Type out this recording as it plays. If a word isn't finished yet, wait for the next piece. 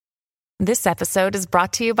This episode is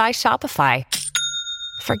brought to you by Shopify.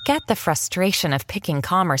 Forget the frustration of picking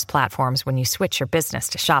commerce platforms when you switch your business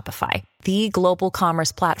to Shopify, the global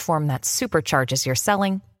commerce platform that supercharges your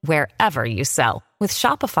selling wherever you sell. With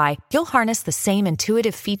Shopify, you'll harness the same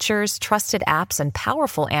intuitive features, trusted apps, and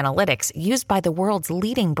powerful analytics used by the world's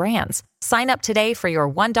leading brands. Sign up today for your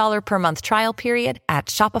 $1 per month trial period at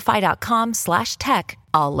shopify.com/tech,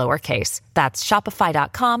 all lowercase. That's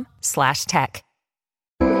shopify.com/tech.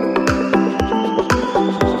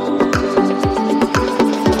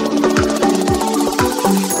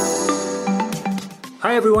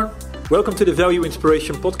 Hi everyone, welcome to the Value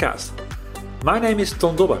Inspiration Podcast. My name is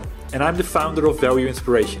Ton Dobbe and I'm the founder of Value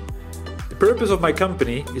Inspiration. The purpose of my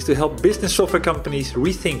company is to help business software companies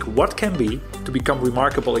rethink what can be to become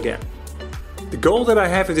remarkable again. The goal that I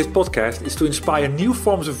have with this podcast is to inspire new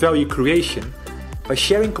forms of value creation by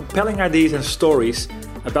sharing compelling ideas and stories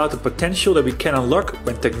about the potential that we can unlock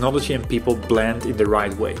when technology and people blend in the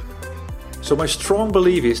right way. So my strong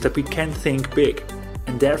belief is that we can think big,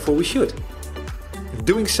 and therefore we should.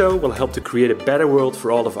 Doing so will help to create a better world for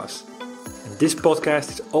all of us. And this podcast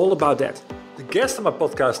is all about that. The guest on my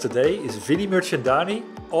podcast today is Vinny Mirchandani,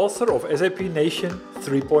 author of SAP Nation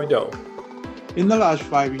 3.0. In the last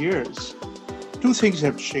 5 years, two things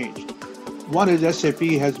have changed. One is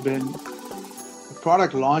SAP has been a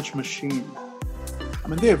product launch machine. I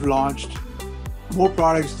mean, they have launched more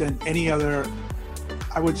products than any other,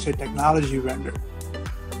 I would say, technology vendor.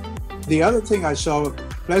 The other thing I saw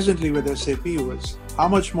pleasantly with SAP was how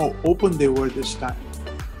much more open they were this time.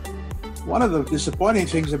 One of the disappointing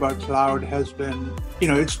things about cloud has been,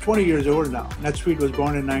 it's 20 years old now. NetSuite was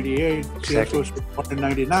born in 98, Salesforce was born in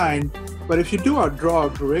 99. But if you draw a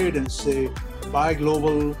grid and say, by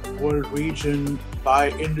global, world region,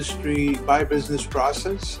 by industry, by business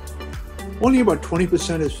process, only about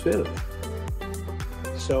 20% is filled.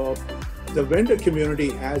 So the vendor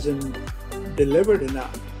community hasn't delivered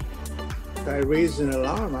enough. I raised an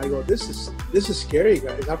alarm. I go, this is scary,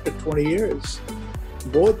 guys. After 20 years,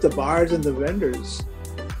 both the buyers and the vendors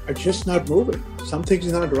are just not moving.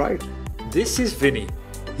 Something's not right. This is Vinny.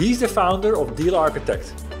 He's the founder of Deal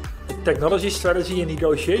Architect, a technology strategy and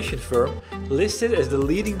negotiation firm listed as the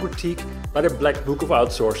leading boutique by the Black Book of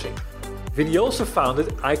Outsourcing. Vinny also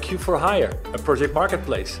founded IQ for Hire, a project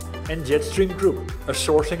marketplace, and Jetstream Group, a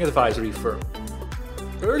sourcing advisory firm.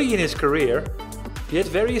 Early in his career, he had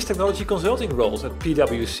various technology consulting roles at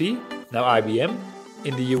PwC, now IBM,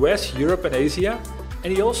 in the US, Europe and Asia,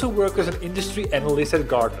 and he also worked as an industry analyst at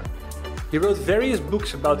Gartner. He wrote various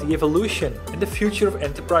books about the evolution and the future of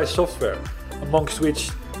enterprise software, amongst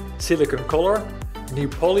which SiliconColor, New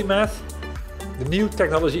Polymath, The New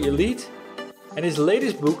Technology Elite, and his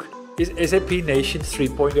latest book is SAP Nation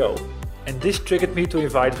 3.0. And this triggered me to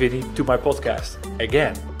invite Vinny to my podcast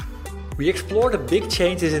again. We explore the big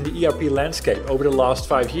changes in the ERP landscape over the last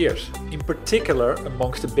 5 years, in particular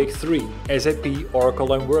amongst the big three, SAP,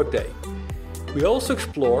 Oracle and Workday. We also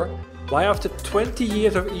explore why after 20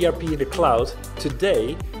 years of ERP in the cloud,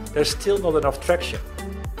 today there's still not enough traction.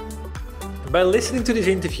 And by listening to this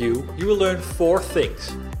interview, you will learn 4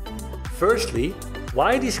 things. Firstly,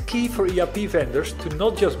 why it is key for ERP vendors to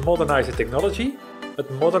not just modernize the technology,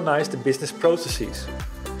 but modernize the business processes.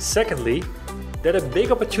 Secondly, that a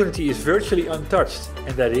big opportunity is virtually untouched,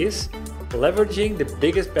 and that is leveraging the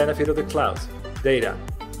biggest benefit of the cloud, data,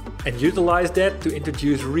 and utilize that to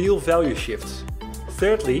introduce real value shifts.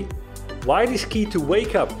 Thirdly, why it is key to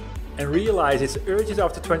wake up and realize it's urgent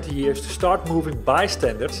after 20 years to start moving by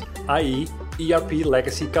standards, i.e. ERP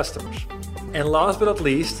legacy customers. And last but not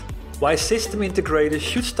least, why system integrators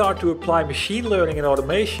should start to apply machine learning and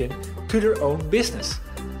automation to their own business.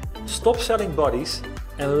 Stop selling bodies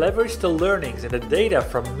and leverage the learnings and the data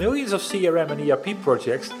from millions of CRM and ERP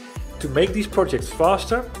projects to make these projects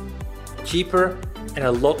faster, cheaper, and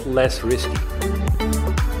a lot less risky.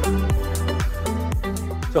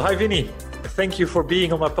 So hi Vinny, thank you for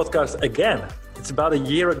being on my podcast again. It's about a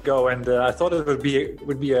year ago and I thought it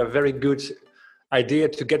would be a very good idea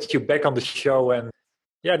to get you back on the show and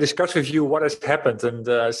discuss with you what has happened.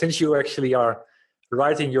 And since you actually are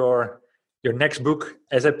writing your next book,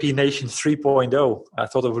 SAP Nation 3.0, I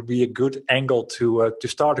thought it would be a good angle to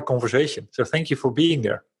start a conversation. So thank you for being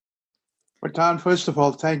there. Well, Tom, first of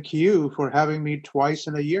all, thank you for having me twice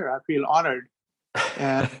in a year. I feel honored.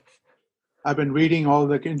 And I've been reading all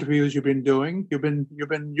the interviews you've been doing. You've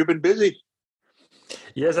been busy.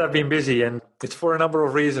 Yes, I've been busy, and it's for a number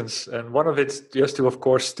of reasons. And one of it's just to, of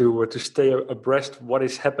course, to stay abreast what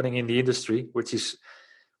is happening in the industry, which is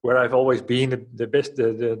where I've always been the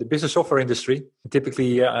business software industry.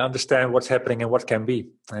 Typically, I understand what's happening and what can be.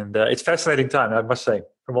 And it's fascinating time, I must say.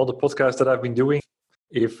 From all the podcasts that I've been doing,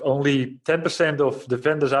 if only 10% of the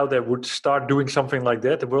vendors out there would start doing something like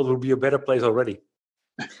that, the world would be a better place already.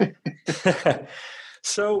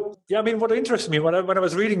 So, what interested me when I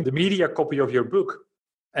was reading the media copy of your book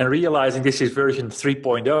and realizing this is version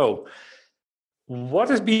 3.0, what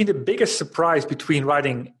has been the biggest surprise between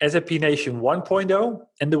writing SAP Nation 1.0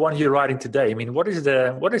 and the one you're writing today? What is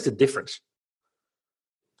the difference?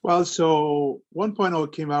 Well, so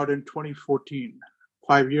 1.0 came out in 2014,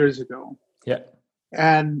 5 years ago. Yeah.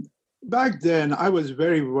 And back then, I was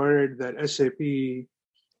very worried that SAP,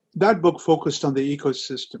 that book focused on the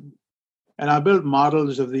ecosystem. And I built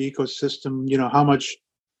models of the ecosystem, how much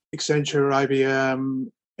Accenture, IBM,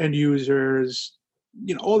 end users,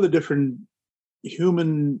 all the different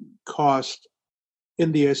human cost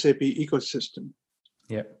in the SAP ecosystem.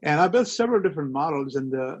 Yeah. And I built several different models,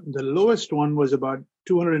 and the lowest one was about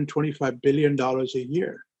 $225 billion a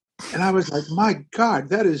year. And I was like, my God,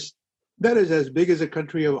 that is as big as a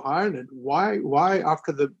country of Ireland. Why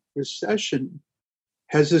after the recession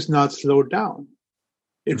has this not slowed down?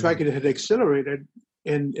 In fact, it had accelerated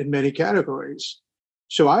in many categories.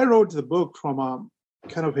 So I wrote the book from a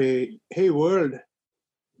kind of hey world,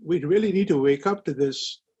 we really need to wake up to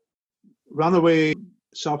this runaway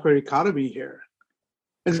software economy here.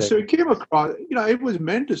 And so it came across, it was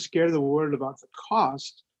meant to scare the world about the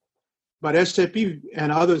cost, but SAP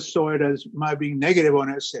and others saw it as my being negative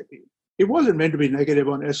on SAP. It wasn't meant to be negative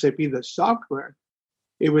on SAP, the software.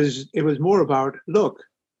 It was more about, look,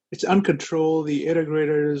 it's uncontrolled, the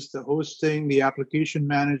integrators, the hosting, the application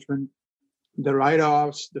management, the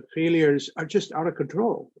write-offs, the failures are just out of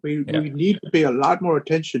control. We need to pay a lot more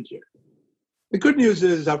attention here. The good news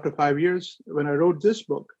is after 5 years, when I wrote this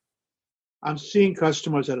book, I'm seeing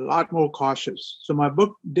customers a lot more cautious. So my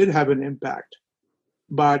book did have an impact.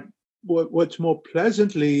 But what's more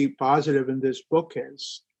pleasantly positive in this book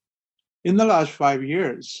is, in the last 5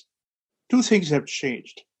 years, two things have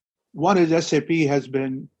changed. One is SAP has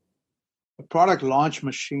been a product launch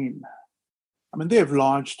machine. They have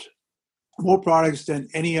launched more products than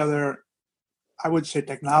any other, I would say,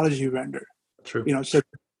 technology vendor. True. So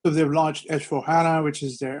they've launched S4HANA, which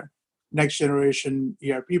is their next generation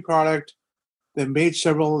ERP product. They've made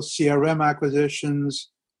several CRM acquisitions,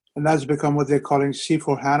 and that's become what they're calling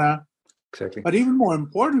C4HANA. Exactly. But even more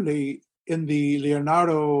importantly, in the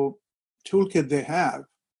Leonardo toolkit they have,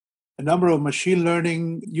 a number of machine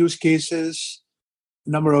learning use cases, a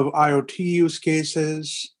number of IoT use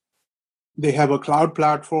cases. They have a cloud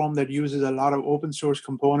platform that uses a lot of open source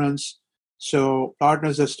components. So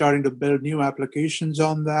partners are starting to build new applications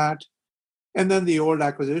on that. And then the old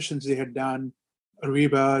acquisitions they had done,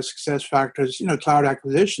 Ariba, SuccessFactors, cloud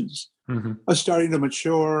acquisitions are starting to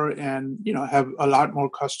mature and, have a lot more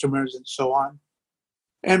customers and so on.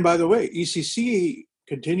 And by the way, ECC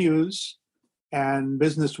continues and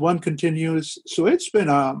Business One continues. So it's been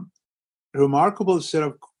a remarkable set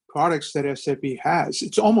of products that SAP has.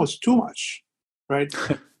 It's almost too much, right?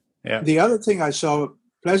 Yeah. The other thing I saw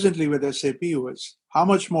pleasantly with SAP was how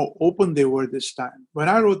much more open they were this time. When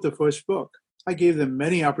I wrote the first book, I gave them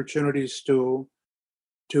many opportunities to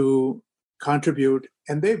contribute,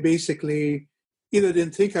 and they basically either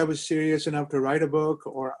didn't think I was serious enough to write a book,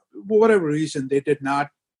 or for whatever reason, they did not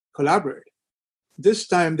collaborate. This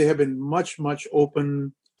time, they have been much, much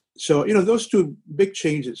open. So, those two big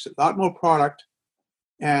changes, a lot more product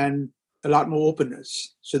and a lot more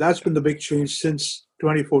openness. So that's been the big change since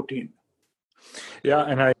 2014. Yeah,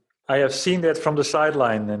 and I have seen that from the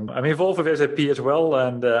sideline, and I'm involved with SAP as well.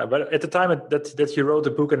 And but at the time that you wrote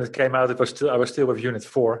the book and it came out, I was still with Unit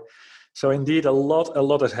 4. So indeed, a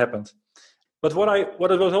lot has happened. But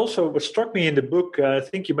what struck me in the book, I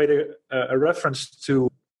think you made a reference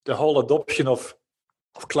to the whole adoption of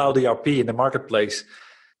cloud ERP in the marketplace.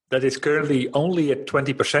 That is currently only at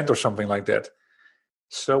 20% or something like that.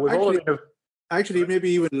 So with actually maybe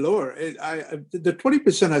even lower. The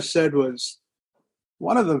 20% I said was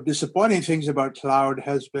one of the disappointing things about cloud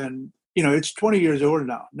has been, it's 20 years old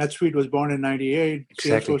now. NetSuite was born in 98,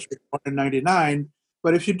 Exactly. Salesforce was born in 99.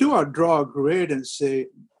 But if you draw a grid and say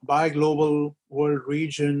by global world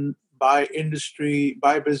region, by industry,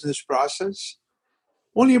 by business process,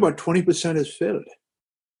 only about 20% is filled.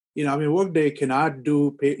 Workday cannot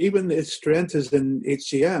do pay, even its strength is in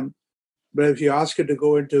HCM. But if you ask it to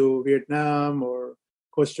go into Vietnam or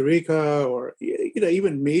Costa Rica or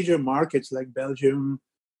even major markets like Belgium,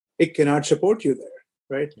 it cannot support you there,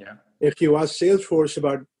 right? Yeah. If you ask Salesforce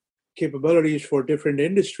about capabilities for different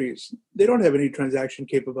industries, they don't have any transaction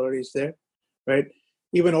capabilities there, right?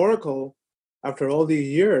 even Oracle, after all these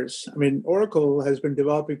years, I mean, Oracle has been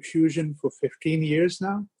developing Fusion for 15 years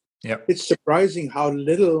now. Yeah. It's surprising how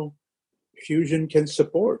little Fusion can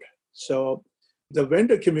support. So the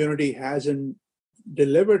vendor community hasn't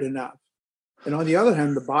delivered enough. And on the other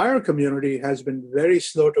hand, the buyer community has been very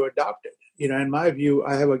slow to adopt it. In my view,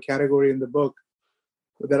 I have a category in the book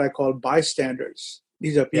that I call bystanders.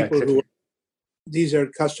 These are people these are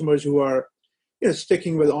customers who are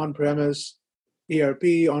sticking with on-premise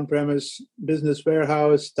ERP, on-premise business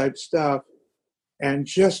warehouse type stuff, and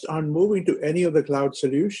just aren't moving to any of the cloud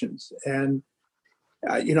solutions. And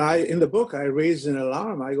in the book, I raised an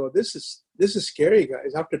alarm. I go, this is scary,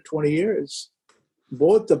 guys. After 20 years,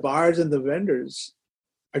 both the buyers and the vendors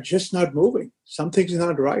are just not moving. Something's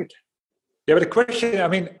not right. Yeah, but the question, I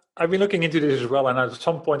mean, I've been looking into this as well, and at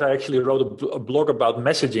some point I actually wrote a blog about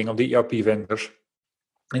messaging of the ERP vendors.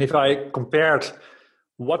 And if I compared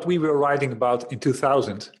what we were writing about in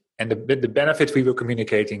 2000 and the benefits we were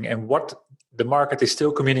communicating and what the market is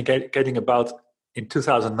still communicating about in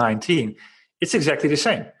 2019, it's exactly the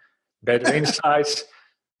same. Better insights,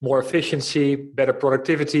 more efficiency, better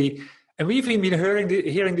productivity. And we've even been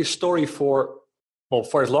hearing this story for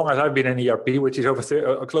as long as I've been in ERP, which is over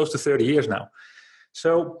close to 30 years now.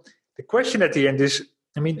 So the question at the end is,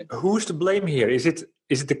 I mean, who's to blame here? Is it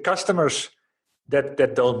the customers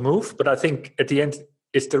that don't move? But I think at the end,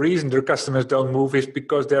 it's the reason the customers don't move is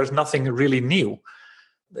because there's nothing really new.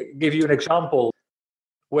 I'll give you an example.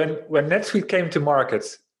 When NetSuite came to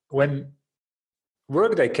market, when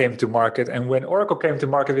Workday came to market, and when Oracle came to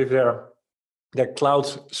market with their cloud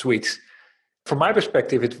suites, from my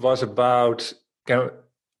perspective, it was about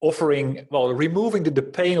removing the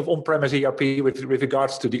pain of on-premise ERP with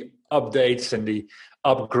regards to the updates and the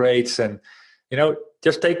upgrades, and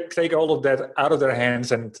just take all of that out of their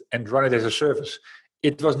hands and run it as a service.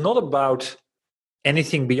 It was not about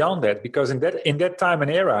anything beyond that, because in that time and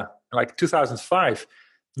era, like 2005,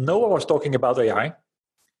 no one was talking about AI.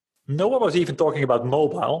 No one was even talking about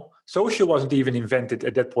mobile. Social wasn't even invented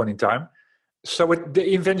at that point in time. So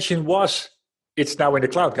the invention was, it's now in the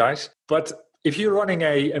cloud, guys. But if you're running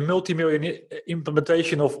a multi-million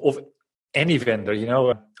implementation of any vendor,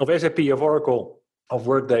 of SAP, of Oracle, of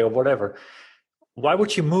Workday, or whatever, why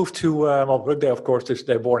would you move to, Workday, of course,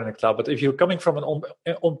 they're born in the cloud. But if you're coming from an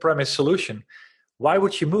on-premise solution, why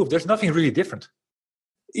would you move? There's nothing really different.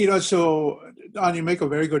 So, Don, you make a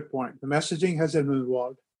very good point. The messaging hasn't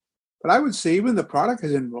evolved. But I would say even the product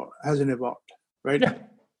hasn't evolved, right? Yeah.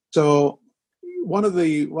 So one of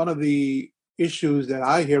the issues that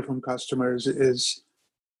I hear from customers is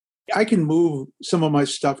I can move some of my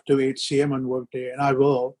stuff to HCM on Workday, and I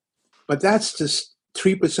will, but that's just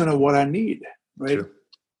 3% of what I need, right? Sure.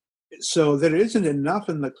 So there isn't enough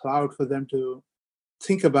in the cloud for them to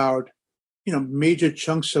think about, major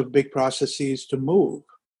chunks of big processes to move.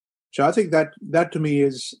 So I think that to me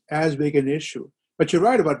is as big an issue. But you're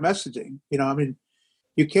right about messaging.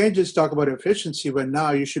 You can't just talk about efficiency, but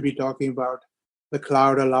now you should be talking about the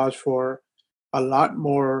cloud allows for a lot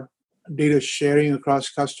more data sharing across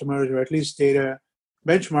customers, or at least data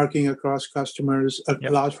benchmarking across customers. It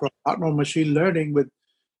allows for a lot more machine learning, with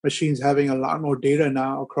machines having a lot more data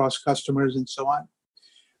now across customers and so on.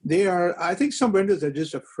 I think some vendors are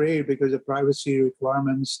just afraid because of privacy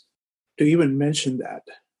requirements to even mention that.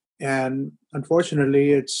 And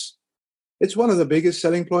unfortunately, it's one of the biggest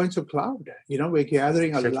selling points of cloud. We're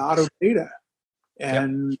gathering a lot of data,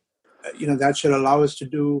 and that should allow us to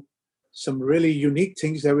do some really unique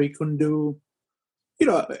things that we couldn't do.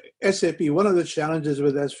 SAP, one of the challenges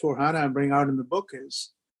with S/4HANA I bring out in the book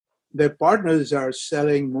is their partners are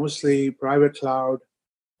selling mostly private cloud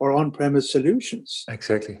or on-premise solutions.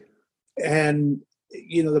 Exactly. And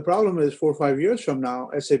the problem is 4 or 5 years from now,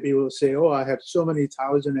 SAP will say, "Oh, I have so many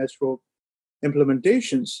thousand S/4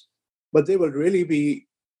 implementations." But they will really be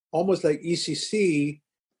almost like ECC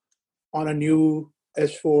on a new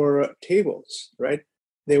S4 tables, right?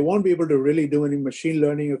 They won't be able to really do any machine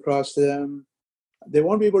learning across them. They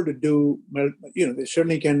won't be able to do, they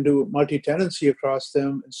certainly can do multi-tenancy across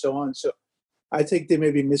them and so on. So I think they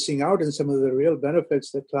may be missing out on some of the real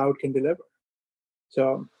benefits that cloud can deliver.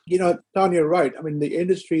 So, Don, you're right. I mean, the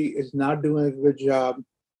industry is not doing a good job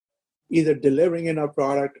either delivering in our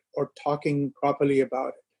product or talking properly about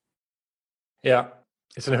it. Yeah,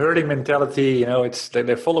 it's a herding mentality. It's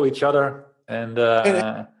they follow each other, and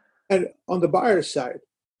on the buyer side,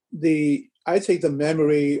 I think the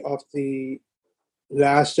memory of the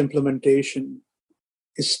last implementation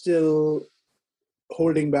is still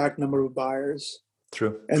holding back number of buyers.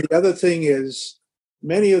 True. And the other thing is,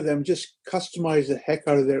 many of them just customize the heck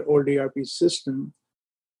out of their old ERP system,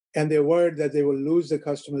 and they're worried that they will lose the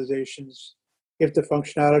customizations if the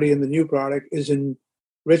functionality in the new product isn't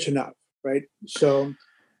rich enough, right? So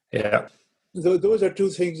yeah, those are two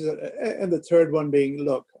things. And the third one being,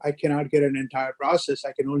 look, I cannot get an entire process.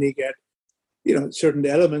 I can only get, certain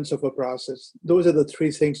elements of a process. Those are the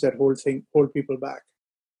three things that hold people back.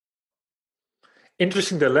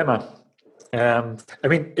 Interesting dilemma. I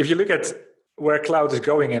mean, if you look at where cloud is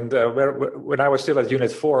going, and when I was still at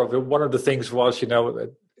Unit 4, one of the things was,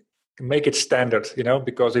 make it standard,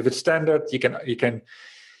 because if it's standard, you can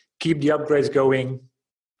keep the upgrades going,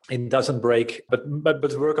 it doesn't break, but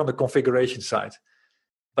work on the configuration side.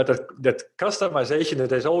 But that customization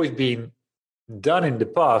that has always been done in the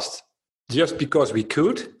past, just because we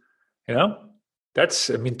could,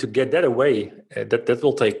 to get that away, that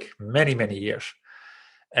will take many, many years.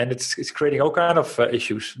 And it's creating all kind of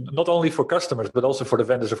issues, not only for customers, but also for the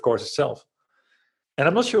vendors, of course, itself. And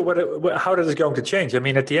I'm not sure how that is going to change. I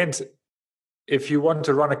mean, at the end, if you want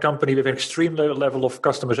to run a company with an extreme level of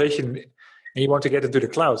customization and you want to get into the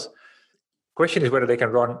cloud, question is whether they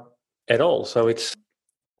can run at all. So it's...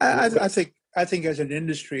 I think as an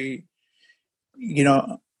industry,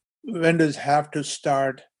 vendors have to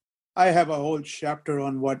start. I have a whole chapter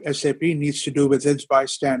on what SAP needs to do with its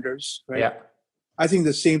bystanders, right? Yeah. I think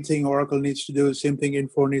the same thing Oracle needs to do, the same thing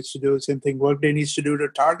Infor needs to do, the same thing Workday needs to do to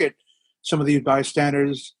target some of these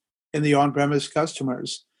bystanders in the on-premise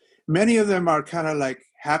customers. Many of them are kind of like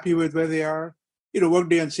happy with where they are.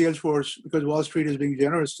 Workday and Salesforce, because Wall Street is being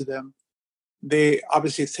generous to them, they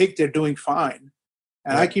obviously think they're doing fine.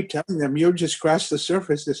 And I keep telling them, you've just scratched the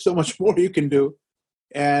surface. There's so much more you can do.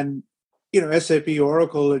 And, SAP,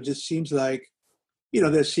 Oracle, it just seems like, their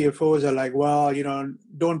CFOs are like, well,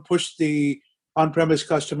 don't push the on-premise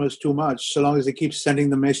customers too much, so long as they keep sending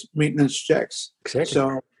the maintenance checks. Exactly.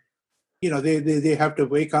 So, they have to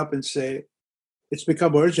wake up and say, it's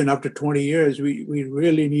become urgent after 20 years. We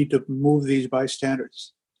really need to move these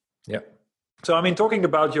bystanders. Yeah. So, talking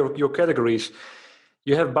about your categories,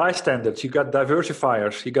 you have bystanders, you got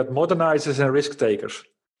diversifiers, you got modernizers and risk takers.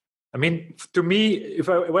 To me, if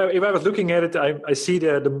I was looking at it, I see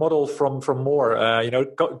the model from Moore,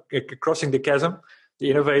 crossing the chasm, the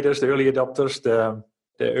innovators, the early adopters, the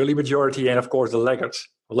early majority, and of course the laggards,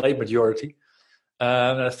 the late majority.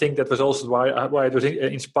 And I think that was also why it was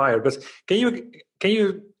inspired. But can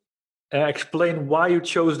you explain why you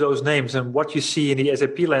chose those names and what you see in the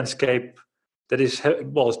SAP landscape that is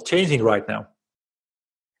changing right now?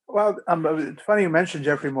 Well, it's funny you mentioned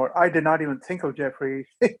Geoffrey Moore. I did not even think of Geoffrey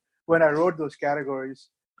when I wrote those categories.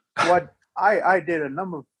 What I did a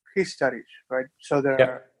number of case studies, right? So there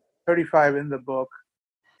are 35 in the book,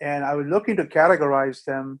 and I was looking to categorize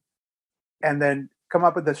them and then come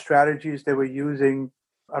up with the strategies they were using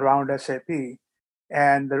around SAP.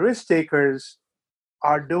 And the risk takers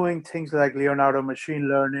are doing things like Leonardo machine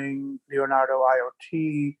learning, Leonardo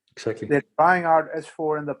IoT. Exactly. They're trying out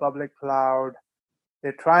S4 in the public cloud.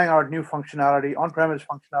 They're trying out new functionality, on-premise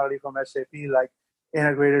functionality from SAP, like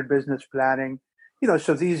integrated business planning.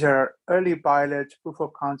 So these are early pilots, proof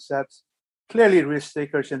of concepts, clearly risk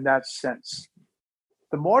takers in that sense.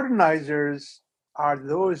 The modernizers are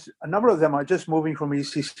those, a number of them are just moving from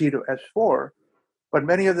ECC to S4, but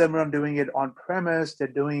many of them are doing it on-premise. They're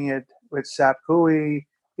doing it with SAP GUI,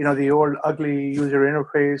 the old ugly user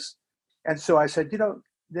interface. And so I said,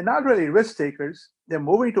 they're not really risk takers. They're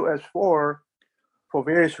moving to S4 for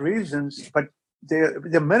various reasons, but they're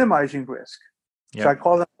minimizing risk. Yeah. So I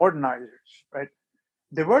call them modernizers, right?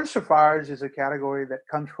 Diversifiers is a category that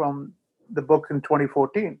comes from the book in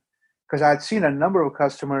 2014, because I had seen a number of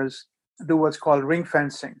customers do what's called ring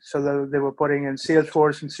fencing. So they were putting in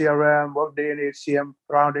Salesforce and CRM, Workday and HCM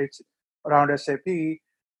around SAP,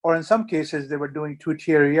 or in some cases they were doing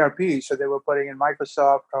two-tier ERP. So they were putting in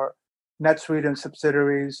Microsoft or NetSuite and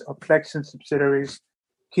subsidiaries or Plex and subsidiaries,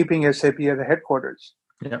 keeping SAP at the headquarters.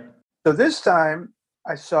 Yeah. So this time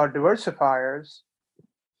I saw diversifiers,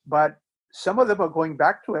 but some of them are going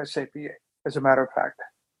back to SAP, as a matter of fact.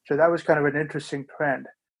 So that was kind of an interesting trend.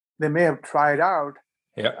 They may have tried out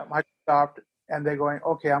Microsoft, and they're going,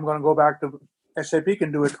 okay, I'm going to go back to SAP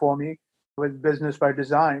can do it for me with Business by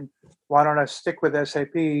Design. Why don't I stick with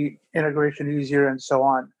SAP, integration easier, and so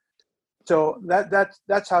on. So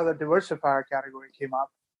that's how the diversifier category came up.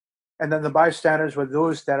 And then the bystanders were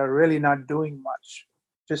those that are really not doing much,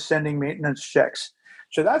 just sending maintenance checks.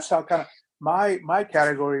 So that's how kind of my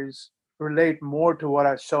categories relate more to what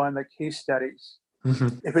I saw in the case studies.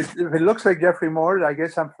 Mm-hmm. If it looks like Geoffrey Moore, I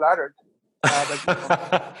guess I'm flattered.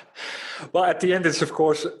 Well, at the end, it's of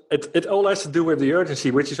course it all has to do with the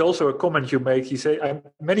urgency, which is also a comment you make. You say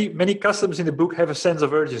many customers in the book have a sense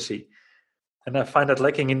of urgency, And I find that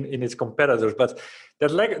lacking in its competitors. But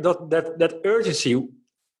that urgency,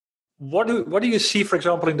 what do you see, for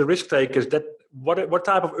example, in the risk takers? That what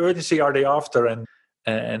type of urgency are they after,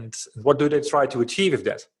 and what do they try to achieve with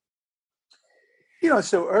that?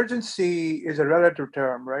 So urgency is a relative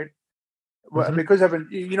term, right? Well, Mm-hmm. because I've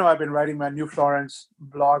been writing my New Florence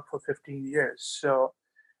blog for 15 years. So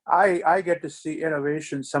I get to see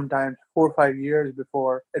innovation sometimes 4 or 5 years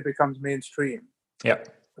before it becomes mainstream. Yeah.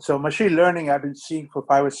 So machine learning I've been seeing for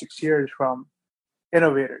 5 or 6 years from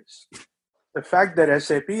innovators. The fact that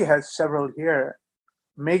SAP has several here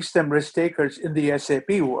makes them risk takers in the SAP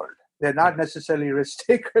world. They're not necessarily risk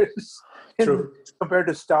takers compared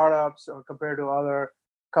to startups or compared to other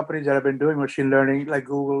companies that have been doing machine learning like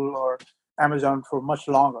Google or Amazon for much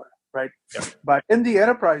longer, right? Yeah. But in the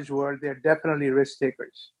enterprise world, they're definitely risk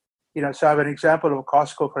takers. So I have an example of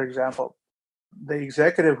Costco, for example. The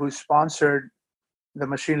executive who sponsored the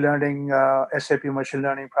machine learning, SAP machine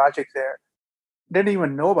learning project there, didn't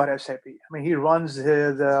even know about SAP. I mean, he runs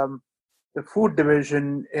the food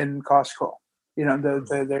division in Costco,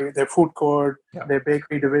 their food court, their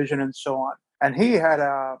bakery division, and so on. And he had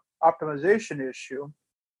a optimization issue.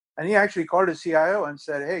 And he actually called his CIO and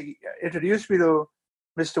said, hey, introduce me to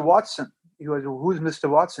Mr. Watson. He goes, who's Mr.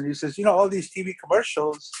 Watson? He says, all these TV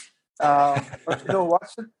commercials.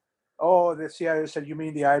 Watson? Oh, the CIO said, you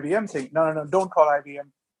mean the IBM thing? No, don't call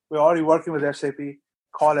IBM. We're already working with SAP.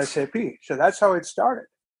 Call SAP. So that's how it started,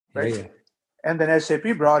 right? Yeah. And then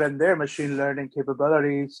SAP brought in their machine learning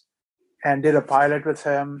capabilities and did a pilot with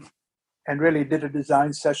him and really did a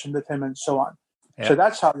design session with him and so on. Yeah. So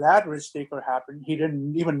that's how that risk taker happened. He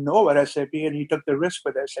didn't even know about SAP and he took the risk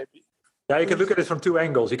with SAP. Yeah, you can look at it from two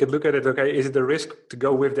angles. You can look at it, okay, is it the risk to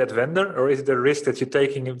go with that vendor or is it the risk that you're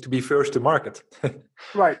taking to be first to market?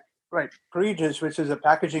 Right. Pregis, which is a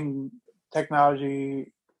packaging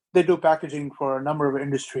technology, they do packaging for a number of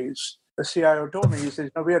industries. The CIO told me, he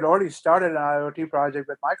says, we had already started an IoT project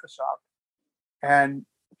with Microsoft. And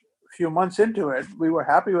a few months into it, we were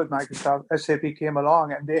happy with Microsoft. SAP came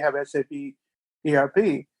along and they have SAP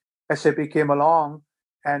ERP. SAP came along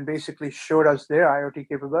and basically showed us their IoT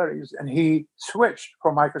capabilities. And he switched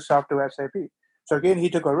from Microsoft to SAP. So again, he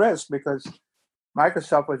took a risk because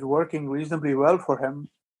Microsoft was working reasonably well for him,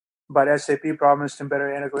 but SAP promised him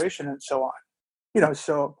better integration and so on.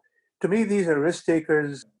 So to me, these are risk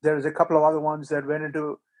takers. There's a couple of other ones that went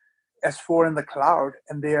into S4 in the cloud,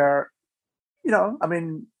 and they are,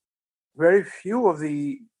 very few of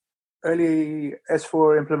the early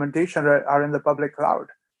S4 implementation are in the public cloud.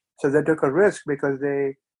 So they took a risk because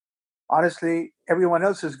everyone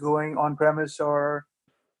else is going on-premise or...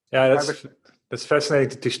 Yeah, that's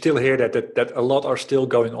fascinating to still hear that a lot are still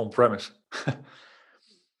going on-premise.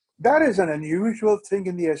 That is an unusual thing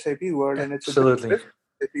in the SAP world, and it's absolutely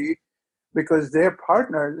SAP because their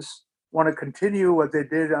partners want to continue what they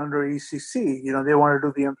did under ECC. They want to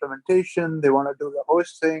do the implementation, they want to do the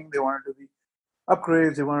hosting, they want to do the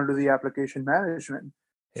upgrades, they want to do the application management.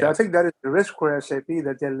 So I think that is the risk for SAP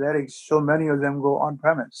that they're letting so many of them go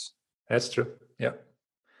on-premise. That's true. Yeah,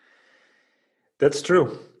 that's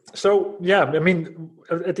true. So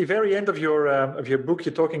at the very end of your book,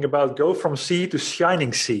 you're talking about go from sea to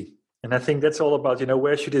shining sea, and I think that's all about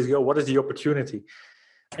where should this go? What is the opportunity?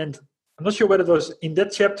 And I'm not sure whether it was in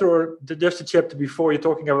that chapter or just the chapter before. You're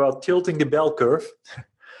talking about tilting the bell curve.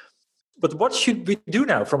 But what should we do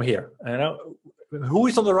now from here? Who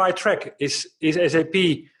is on the right track? Is SAP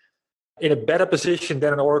in a better position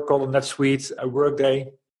than an Oracle, a NetSuite, a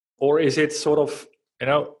Workday, or is it sort of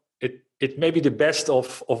it may be the best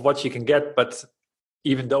of what you can get, but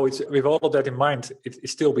even though it's with all of that in mind,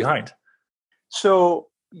 it's still behind. So,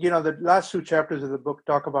 the last two chapters of the book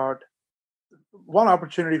talk about one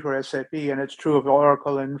opportunity for SAP, and it's true of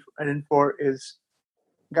Oracle and Infor, is,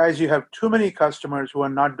 guys, you have too many customers who are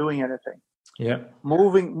not doing anything. Yeah.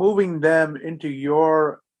 Moving them into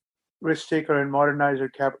your risk taker and modernizer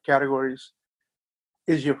categories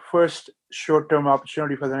is your first short-term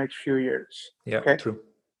opportunity for the next few years. Yeah, okay? True.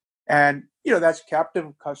 And that's captive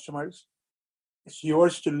customers. It's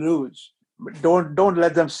yours to lose. But don't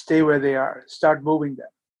let them stay where they are. Start moving them.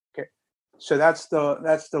 Okay. So that's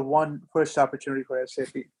the one first opportunity for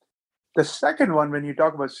SAP. The second one, when you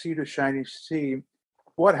talk about sea to shining sea,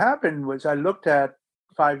 what happened was I looked at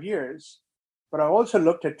 5 years, but I also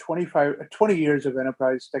looked at 20 years of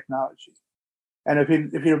enterprise technology. And if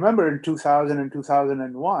you remember in 2000 and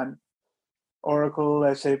 2001,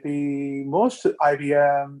 Oracle, SAP, most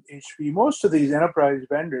IBM, HP, most of these enterprise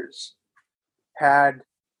vendors had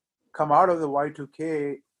come out of the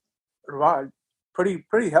Y2K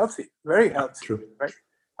pretty healthy, very healthy. True. Right?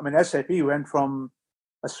 I mean, SAP went from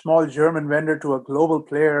a small German vendor to a global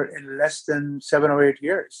player in less than 7 or 8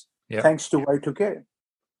 years, thanks to Y2K.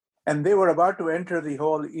 And they were about to enter the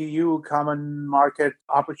whole EU common market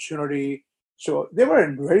opportunity. So they were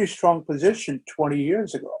in very strong position 20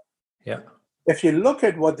 years ago. Yeah. If you look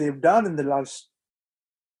at what they've done in the last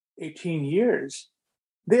 18 years,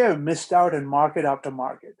 they have missed out in market after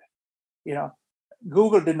market.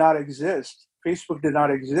 Google did not exist. Facebook did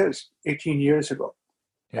not exist 18 years ago.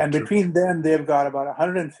 Yeah, and between them, they've got about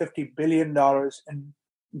 $150 billion in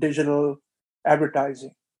digital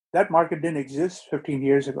advertising. That market didn't exist 15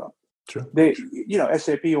 years ago. True. They,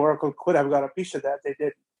 SAP, Oracle could have got a piece of that. They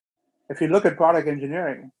didn't. If you look at product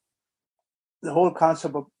engineering, the whole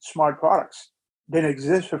concept of smart products didn't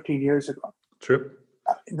exist 15 years ago. True.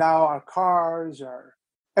 Now our cars,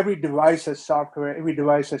 every device has software, every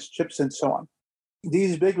device has chips and so on.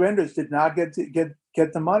 These big vendors did not get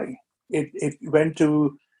the money. It went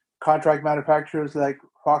to contract manufacturers like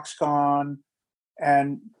Foxconn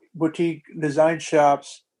and boutique design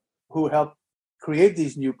shops who helped create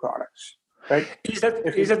these new products. Right?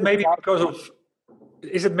 Is it maybe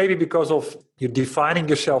because of you defining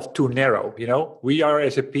yourself too narrow? We are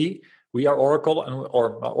SAP, we are Oracle,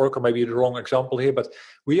 or Oracle may be the wrong example here, but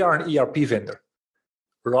we are an ERP vendor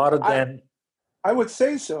rather than. I would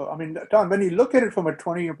say so. I mean, Tom, when you look at it from a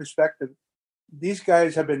 20-year perspective, these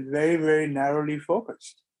guys have been very, very narrowly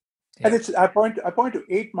focused. Yeah. And I point to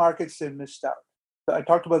 8 markets they missed out. I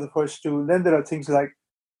talked about the first 2. Then there are things like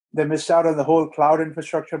they missed out on the whole cloud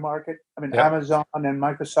infrastructure market. I mean, Amazon and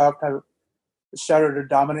Microsoft have started to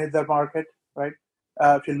dominate that market, right?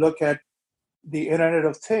 If you look at the Internet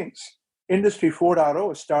of Things, Industry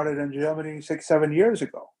 4.0 started in Germany 6-7 years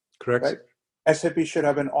ago. Correct. Right? SAP should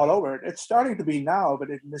have been all over it. It's starting to be now,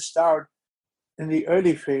 but it missed out in the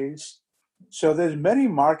early phase. So there's many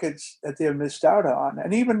markets that they have missed out on.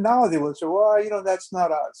 And even now they will say, well, that's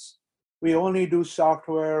not us. We only do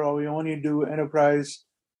software, or we only do enterprise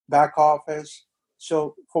back office.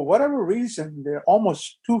 So for whatever reason, they're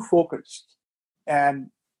almost too focused.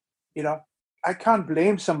 And, I can't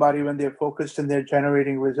blame somebody when they're focused and they're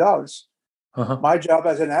generating results. Uh-huh. My job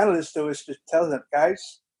as an analyst, though, is to tell them,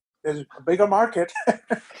 guys, there's a bigger market.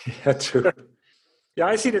 Yeah, true. Yeah,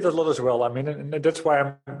 I see that a lot as well. I mean, and that's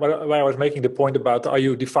why I was making the point about, are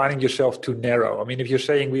you defining yourself too narrow? I mean, if you're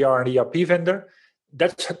saying we are an ERP vendor,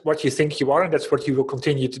 that's what you think you are, and that's what you will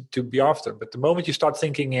continue to be after. But the moment you start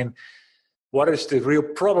thinking in what is the real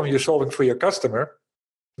problem you're solving for your customer,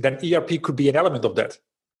 then ERP could be an element of that.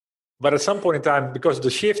 But at some point in time, because of the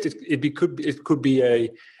shift, it could be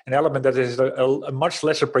an element that is a much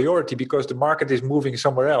lesser priority because the market is moving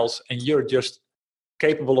somewhere else, and you're just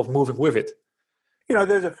capable of moving with it.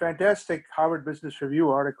 There's a fantastic Harvard Business Review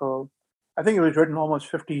article. I think it was written almost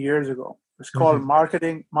 50 years ago. It's called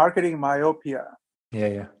Marketing Myopia.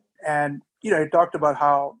 Yeah. And, it talked about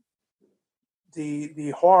how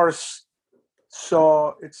the horse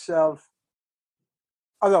saw itself,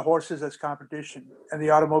 other horses as competition, and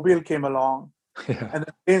the automobile came along. Yeah. And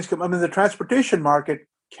the transportation market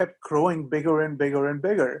kept growing bigger and bigger and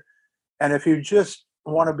bigger. And if you just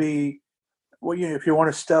want to be, if you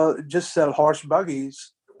want to sell horse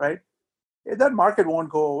buggies, right? That market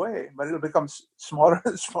won't go away, but it'll become smaller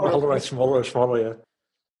and smaller. Smaller, yeah.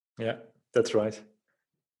 Yeah, that's right.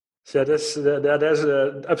 So there's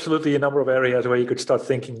absolutely a number of areas where you could start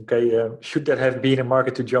thinking, okay, should that have been a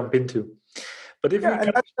market to jump into? But if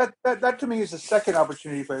that to me is the second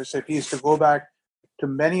opportunity for SAP, is to go back to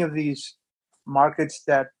many of these markets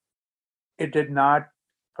that it did not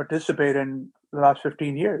participate in the last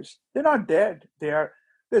 15 years. They're not dead.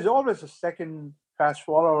 There's always a second fast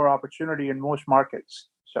follower opportunity in most markets.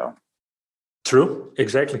 So true,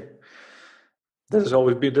 exactly.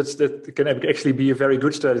 That can actually be a very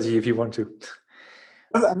good strategy if you want to.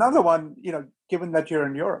 Another one, given that you're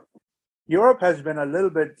in Europe, Europe has been a little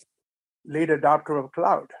bit late adopter of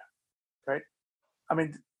cloud, right? I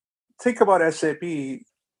mean, think about SAP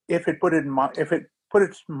if it put its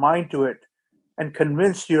mind to it and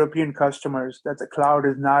convinced European customers that the cloud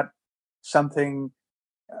is not something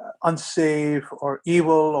unsafe or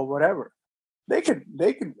evil or whatever. They can.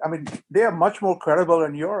 I mean, they are much more credible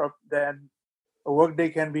in Europe than a Workday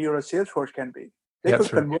can be or a Salesforce can be. They could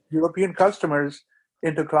convert European customers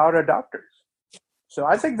into cloud adopters. So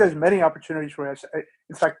I think there's many opportunities for SAP.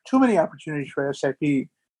 In fact, too many opportunities for SAP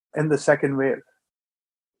in the second wave.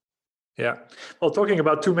 Yeah. Well, talking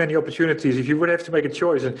about too many opportunities, if you would have to make a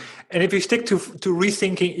choice, and if you stick to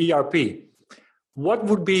rethinking ERP, what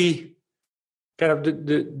would be kind of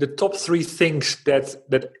the top 3 things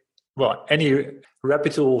that any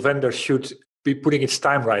reputable vendor should be putting its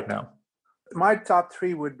time right now? My top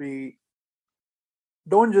 3 would be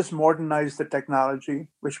don't just modernize the technology,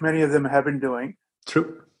 which many of them have been doing.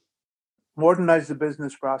 True. Modernize the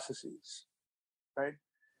business processes, right?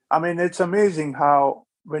 I mean, it's amazing how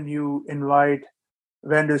when you invite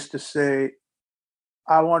vendors to say,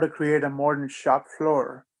 I want to create a modern shop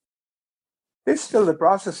floor, the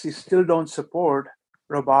processes still don't support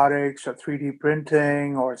robotics or 3D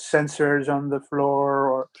printing or sensors on the floor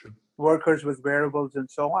or True. workers with wearables and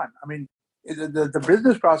so on. I mean, the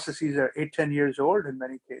business processes are 8-10 years old in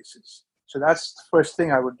many cases. So that's the first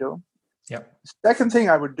thing I would do. Yeah. The second thing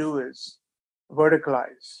I would do is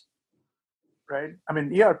verticalize, right? I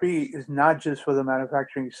mean, ERP is not just for the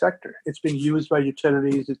manufacturing sector. It's being used by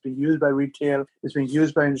utilities. It's being used by retail. It's being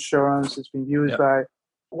used by insurance. It's being used by...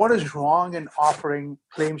 What is wrong in offering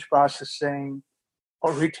claims processing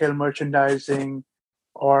or retail merchandising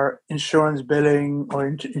or insurance billing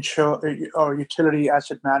or utility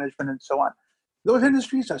asset management and so on? Those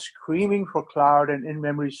industries are screaming for cloud and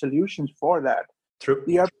in-memory solutions for that. True.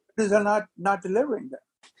 The ERPs are not delivering them.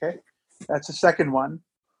 Okay, that's the second one.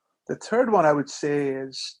 The third one I would say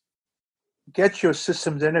is get your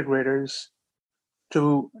systems integrators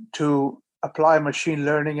to apply machine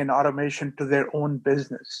learning and automation to their own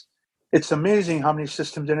business. It's amazing how many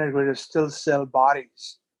systems integrators still sell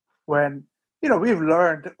bodies when, we've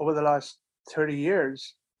learned over the last 30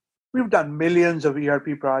 years, we've done millions of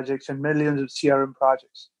ERP projects and millions of CRM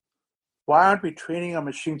projects. Why aren't we training our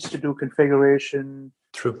machines to do configuration?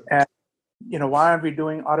 True. And, why aren't we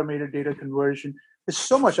doing automated data conversion? There's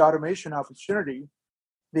so much automation opportunity.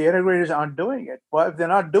 The integrators aren't doing it. Well, if they're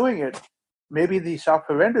not doing it, maybe the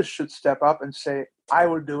software vendors should step up and say, I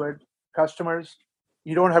will do it. Customers,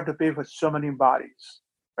 you don't have to pay for so many bodies,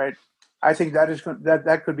 right? I think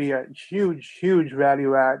that could be a huge, huge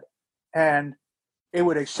value add, and it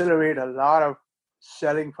would accelerate a lot of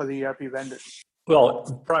selling for the ERP vendors.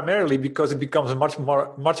 Well, primarily because it becomes a much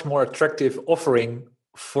more attractive offering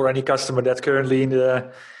for any customer that's currently in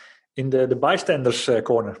the bystanders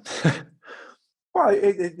corner. Well,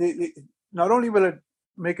 it not only will it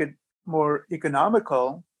make it more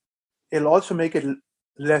economical, it'll also make it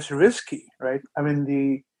less risky, right? I mean,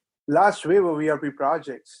 the last wave of ERP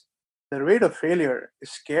projects, the rate of failure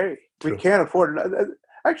is scary. True. We can't afford it.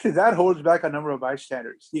 Actually, that holds back a number of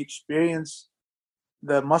bystanders. The experience,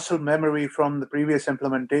 the muscle memory from the previous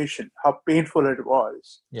implementation, how painful it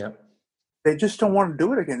was. Yeah. They just don't want to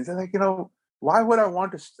do it again. They're like, why would I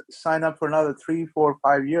want to sign up for another 3, 4,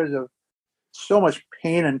 5 years of so much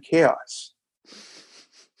pain and chaos?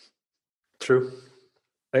 True.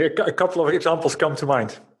 A couple of examples come to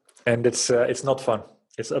mind, and it's not fun.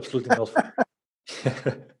 It's absolutely not fun.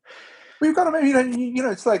 We've got to,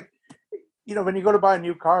 it's like, when you go to buy a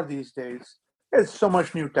new car these days, there's so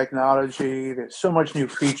much new technology. There's so much new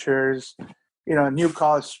features. New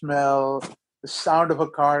car smell. The sound of a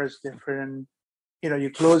car is different.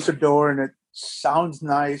 You close the door and it sounds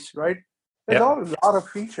nice, right? There's a lot of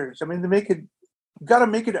features. I mean, you got to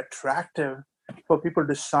make it attractive for people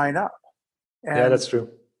to sign up. And that's true.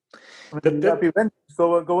 Events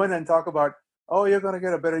go in and talk about, you're going to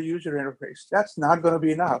get a better user interface. That's not going to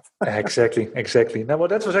be enough. Exactly. Now,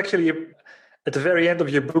 that was actually at the very end of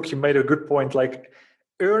your book. You made a good point. Like,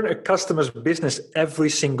 earn a customer's business every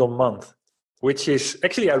single month, which is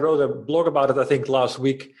actually, I wrote a blog about it, I think last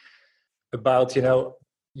week, about,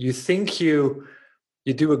 you think you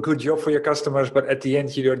do a good job for your customers, but at the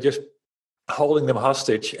end you're just holding them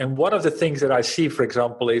hostage. And one of the things that I see, for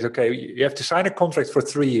example, is, okay, you have to sign a contract for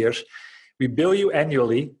 3 years. We bill you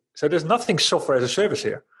annually. So there's nothing software as a service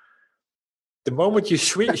here. The moment you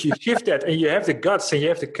shift that and you have the guts and you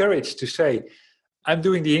have the courage to say, I'm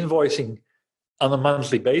doing the invoicing on a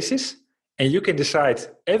monthly basis, and you can decide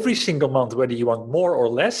every single month whether you want more or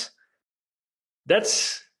less,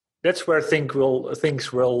 that's where things will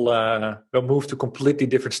move to completely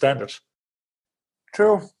different standards.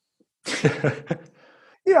 True.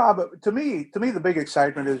 Yeah, but to me, the big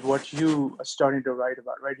excitement is what you are starting to write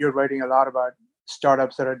about, right? You're writing a lot about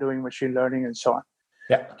startups that are doing machine learning and so on.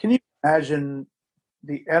 Yeah. Can you imagine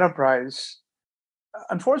the enterprise?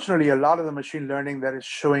 Unfortunately, a lot of the machine learning that is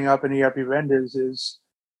showing up in ERP vendors is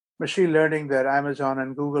machine learning that Amazon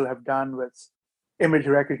and Google have done with image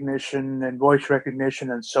recognition and voice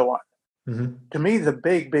recognition and so on. Mm-hmm. To me, the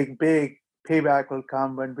big payback will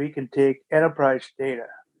come when we can take enterprise data,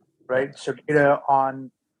 right? So data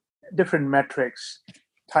on different metrics,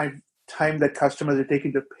 time that customers are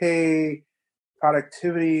taking to pay,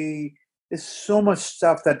 productivity. There's so much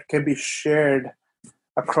stuff that can be shared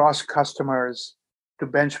across customers to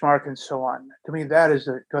benchmark and so on. To me, that is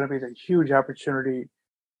going to be the huge opportunity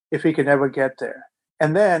if we can ever get there.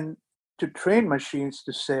 And then to train machines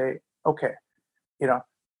to say, okay,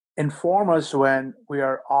 inform us when we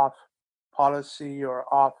are off policy or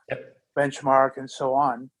off Yep. benchmark and so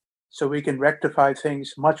on, so we can rectify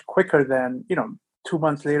things much quicker than, 2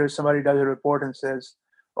 months later, somebody does a report and says,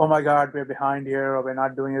 oh my God, we're behind here, or we're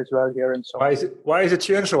not doing as well here, and so on. Why is the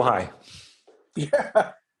churn so high?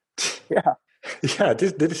 Yeah. Yeah. Yeah,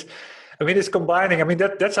 this I mean, it's combining. I mean,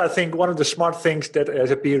 that's I think one of the smart things that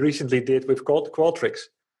SAP recently did with Qualtrics.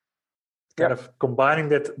 Kind of combining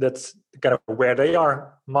that's kind of where they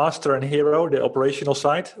are master and hero, the operational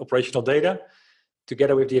side, operational data,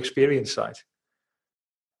 together with the experience side.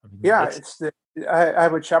 I mean, yeah, I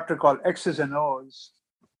have a chapter called X's and O's.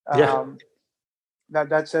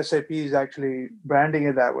 That's SAP's actually branding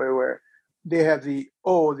it that way, where they have the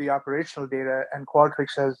O, the operational data, and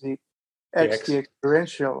Qualtrics has the X, the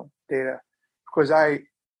experiential data. Because I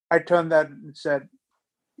turned that and said,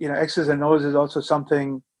 X's and O's is also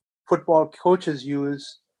something football coaches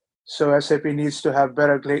use, so SAP needs to have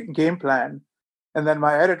better game plan. And then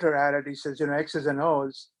my editor added, he says, X's and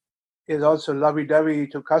O's is also lovey-dovey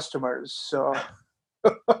to customers. So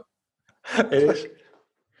it is.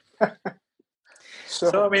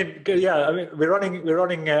 So I mean, we're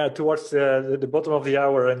running towards the bottom of the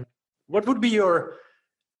hour. And what would be your?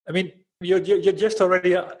 I mean, you just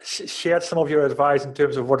already shared some of your advice in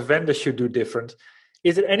terms of what vendors should do different.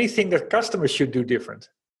 Is there anything that customers should do different?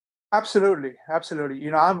 Absolutely.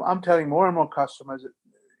 I'm telling more and more customers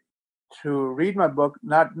to read my book,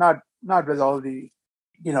 not with all the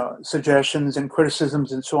suggestions and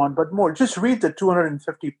criticisms and so on, but more just read the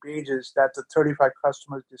 250 pages that the 35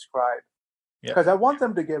 customers describe. Because I want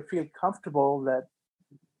them to feel comfortable that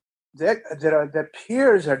their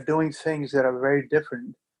peers are doing things that are very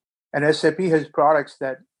different, and SAP has products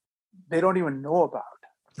that they don't even know about.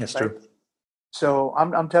 That's true. So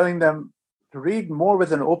I'm telling them to read more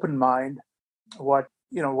with an open mind what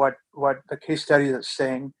the case studies are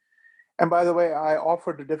saying. And by the way, I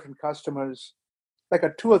offer to different customers like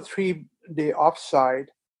a 2 or 3 day offsite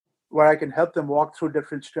where I can help them walk through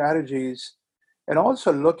different strategies and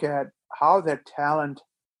also look at how their talent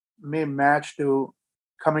may match to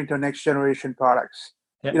coming to next generation products.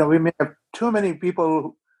 Yeah. We may have too many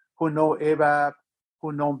people who know ABAP,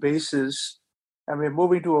 who know Basis, and we're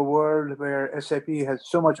moving to a world where SAP has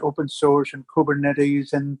so much open source and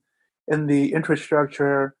Kubernetes and in the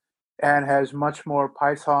infrastructure, and has much more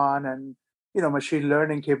Python and machine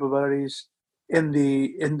learning capabilities in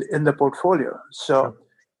the portfolio. So sure.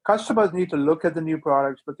 Customers need to look at the new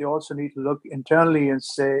products, but they also need to look internally and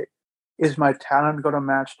say, is my talent going to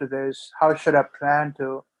match to this? How should I plan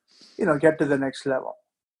to, get to the next level?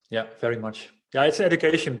 Yeah, very much. Yeah, it's an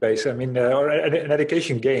education base. I mean, or an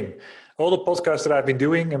education game. All the podcasts that I've been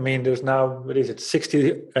doing, I mean, there's now,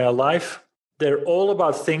 60 live. They're all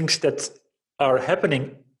about things that are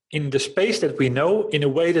happening in the space that we know in a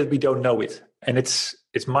way that we don't know it. And it's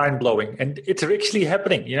mind-blowing. And it's actually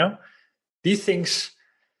happening, These things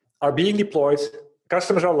are being deployed,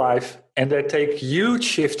 customers are live, and they take huge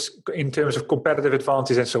shifts in terms of competitive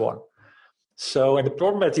advantage and so on. So, and the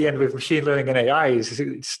problem at the end with machine learning and AI is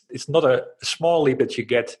it's not a small leap that you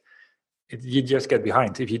get. You just get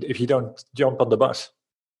behind if you don't jump on the bus.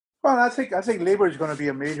 Well, I think labor is going to be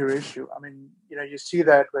a major issue. I mean, you see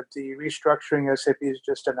that with the restructuring SAP has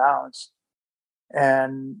just announced,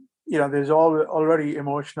 and there's already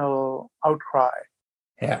emotional outcry.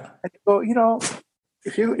 Yeah. And so,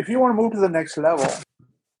 if you want to move to the next level,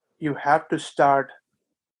 you have to start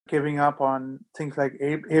giving up on things like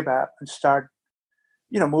ABAP and start,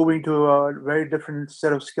 moving to a very different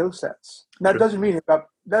set of skill sets. That doesn't mean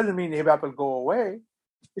ABAP will go away.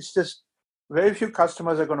 It's just very few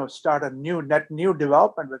customers are going to start a new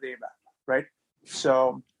development with ABAP, right?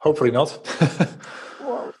 So hopefully not.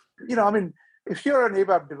 Well, if you're an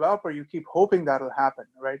ABAP developer, you keep hoping that'll happen,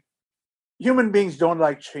 right? Human beings don't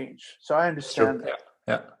like change, so I understand that.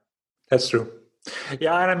 Yeah, that's true.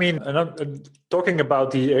 Yeah, and I mean, talking about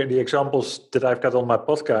the examples that I've got on my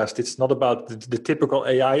podcast, it's not about the typical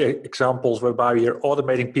AI examples whereby we are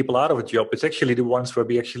automating people out of a job. It's actually the ones where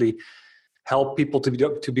we actually help people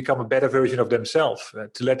to become a better version of themselves,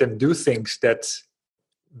 to let them do things that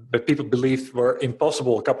people believed were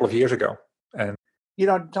impossible a couple of years ago. And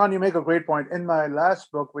Ton, you make a great point. In my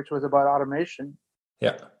last book, which was about automation,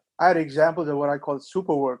 I had examples of what I call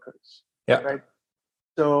super workers. Yeah. Right.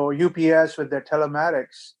 So UPS with their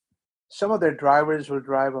telematics, some of their drivers will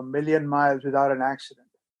drive 1 million miles without an accident.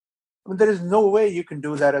 I mean, there is no way you can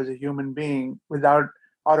do that as a human being without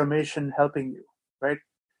automation helping you, right?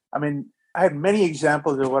 I mean, I have many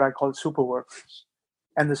examples of what I call super workers.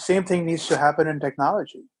 And the same thing needs to happen in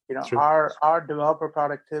technology. Sure. Our developer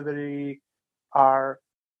productivity, our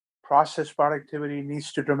process productivity needs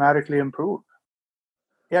to dramatically improve.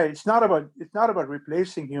 Yeah, it's not about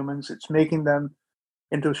replacing humans. It's making them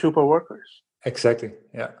into super workers. Exactly.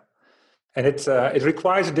 Yeah, and it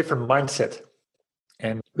requires a different mindset.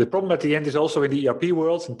 And the problem at the end is also in the ERP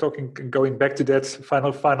world. And going back to that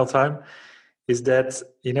final time, is that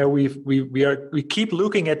we keep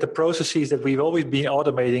looking at the processes that we've always been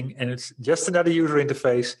automating, and it's just another user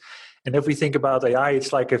interface. And if we think about AI,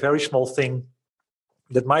 it's like a very small thing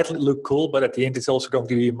that might look cool, but at the end, it's also going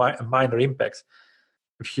to be a minor impact.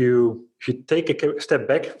 If you take a step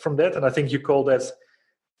back from that, and I think you call that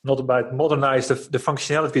not about modernize the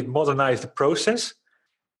functionality, but modernize the process.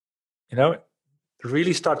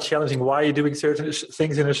 Really start challenging why you're doing certain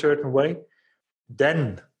things in a certain way.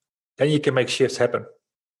 Then you can make shifts happen,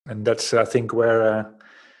 and that's I think where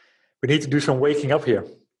we need to do some waking up here.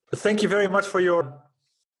 But thank you very much for your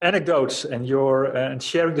anecdotes and your and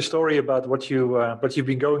sharing the story about what you've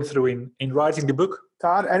been going through in writing the book.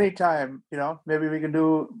 Todd, anytime, maybe we can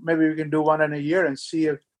do one in a year and see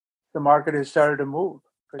if the market has started to move.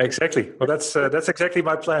 Exactly. Well, that's exactly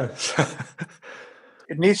my plan.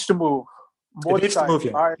 It needs to move. It needs to move.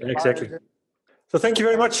 Yeah. Exactly. So thank you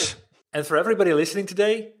very much. And for everybody listening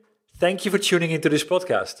today, thank you for tuning into this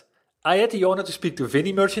podcast. I had the honor to speak to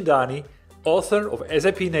Vinny Mirchandani, author of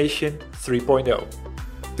SAP Nation 3.0.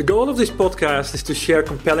 The goal of this podcast is to share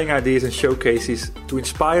compelling ideas and showcases to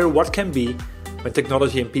inspire what can be when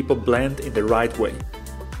technology and people blend in the right way.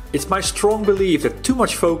 It's my strong belief that too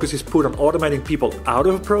much focus is put on automating people out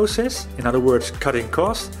of a process, in other words, cutting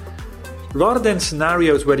costs, rather than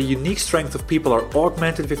scenarios where the unique strength of people are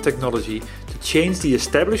augmented with technology to change the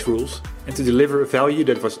established rules and to deliver a value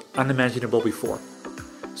that was unimaginable before.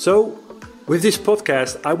 So, with this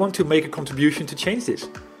podcast, I want to make a contribution to change this,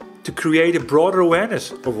 to create a broader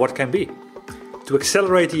awareness of what can be, to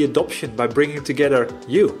accelerate the adoption by bringing together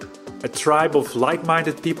you, a tribe of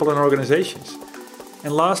like-minded people and organizations,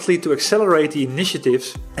 and lastly, to accelerate the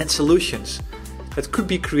initiatives and solutions that could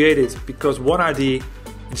be created because one idea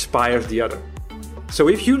inspires the other. So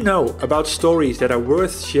if you know about stories that are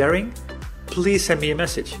worth sharing, please send me a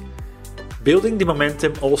message. Building the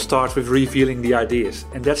momentum all starts with revealing the ideas,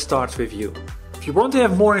 and that starts with you. If you want to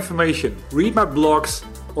have more information, read my blogs,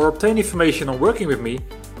 or obtain information on working with me,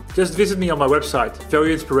 just visit me on my website,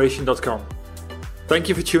 valueinspiration.com. Thank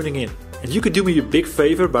you for tuning in, and you could do me a big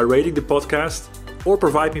favor by rating the podcast or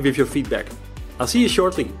provide me with your feedback. I'll see you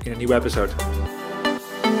shortly in a new episode.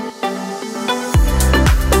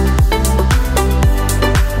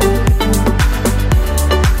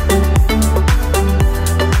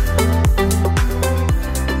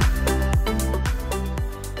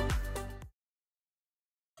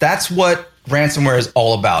 That's what ransomware is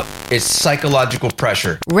all about. It's psychological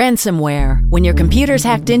pressure. Ransomware, when your computer's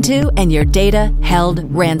hacked into and your data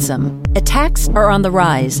held ransom. Attacks are on the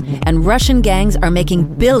rise, and Russian gangs are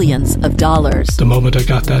making billions of dollars. The moment I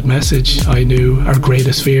got that message, I knew our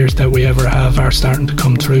greatest fears that we ever have are starting to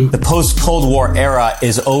come true. The post-Cold War era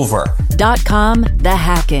is over. .com The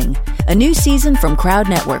Hacking. A new season from Crowd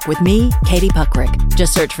Network with me, Katie Puckrick.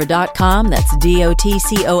 Just search for .com, that's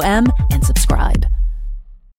DOTCOM, and subscribe.